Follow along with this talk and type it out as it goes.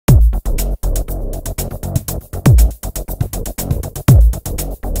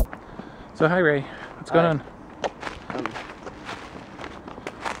So hi Ray, what's going on?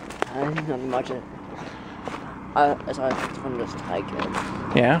 Nothing much. Aside from just hiking.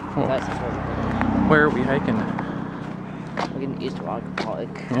 Yeah? Well, where are we hiking? We're in East Rock Park.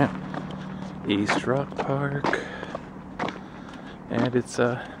 Yeah. East Rock Park. And it's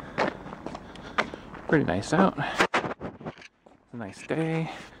pretty nice out. It's a nice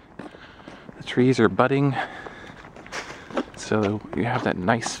day. The trees are budding. So you have that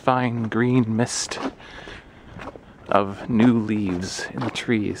nice fine green mist of new leaves in the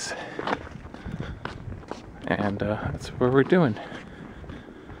trees. And that's what we're doing.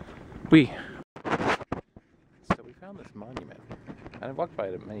 So we found this monument. And I've walked by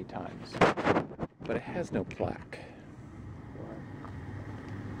it many times. But it has no plaque.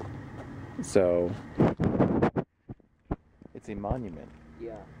 So it's a monument.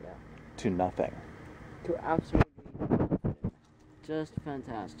 Yeah. To nothing. To absolutely nothing. Just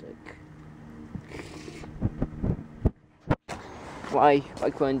fantastic. Why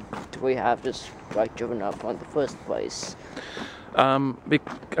couldn't we have just driven up on the first place?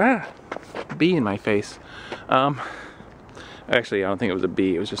 Bee in my face. Actually, I don't think it was a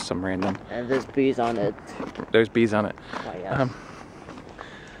bee. It was just some random. And there's bees on it. There's bees on it. Oh, yeah.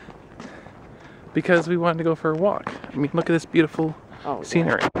 Because we wanted to go for a walk. I mean, look at this beautiful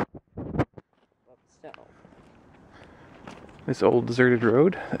scenery. Yeah. This old deserted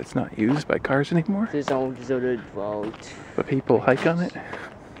road that's not used by cars anymore. This old deserted road. But people hike on it.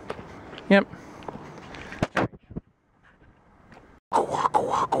 Yep.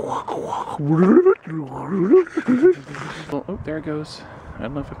 Oh, there it goes. I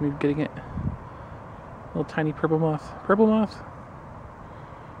don't know if I'm getting it. Little tiny purple moth. Purple moth.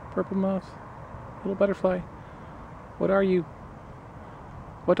 Purple moth. Little butterfly. What are you?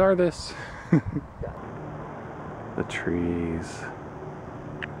 What are this? The trees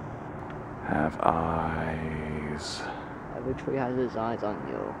have eyes. Every tree has its eyes on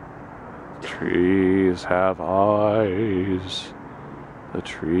you. Trees have eyes. The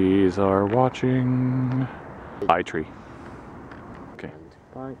trees are watching. Eye tree. Okay.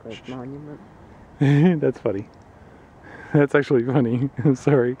 Park monument. That's funny. That's actually funny. I'm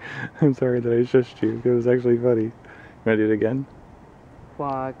sorry. I'm sorry that I shushed you. It was actually funny. You want to do it again?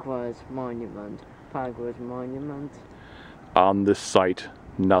 Parkwood monument. Parkwood monument. On this site,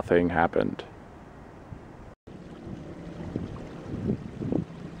 nothing happened.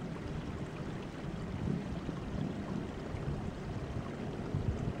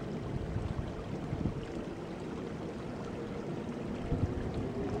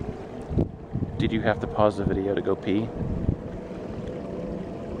 Did you have to pause the video to go pee?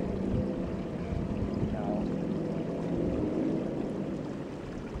 No.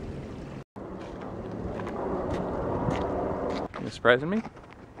 You surprising me?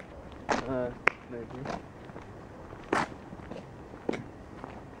 Maybe.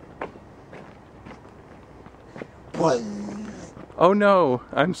 What? Oh no,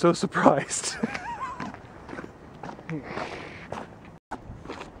 I'm so surprised.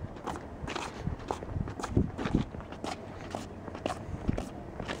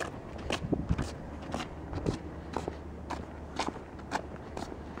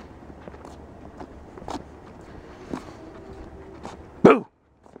 Boo!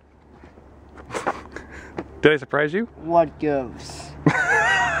 Did I surprise you? What gives?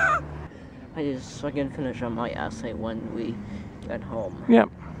 I can finish on my essay when we get home. Yep.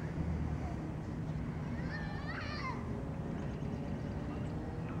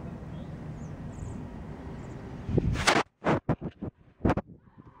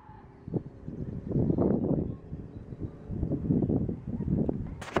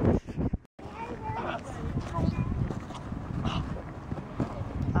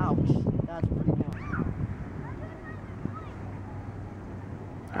 Ouch, that's pretty good.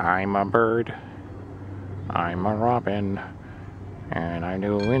 I'm a bird, I'm a robin, and I'm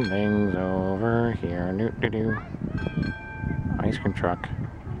doing things over here. Doo-doo-doo. Ice cream truck.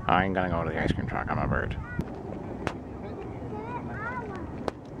 I ain't gonna go to the ice cream truck, I'm a bird.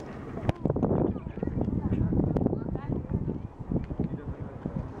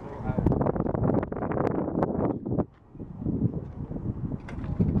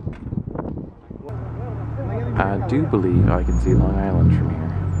 I do believe I can see Long Island from here.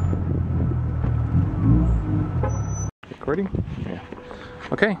 Recording? Yeah.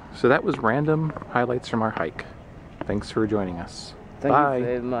 Okay, so that was random highlights from our hike. Thanks for joining us. Thank Bye. you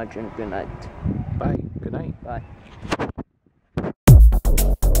very much and good night. Bye. Good night. Bye.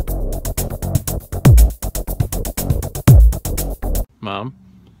 Mom,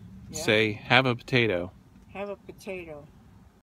 Yeah. say, have a potato. Have a potato.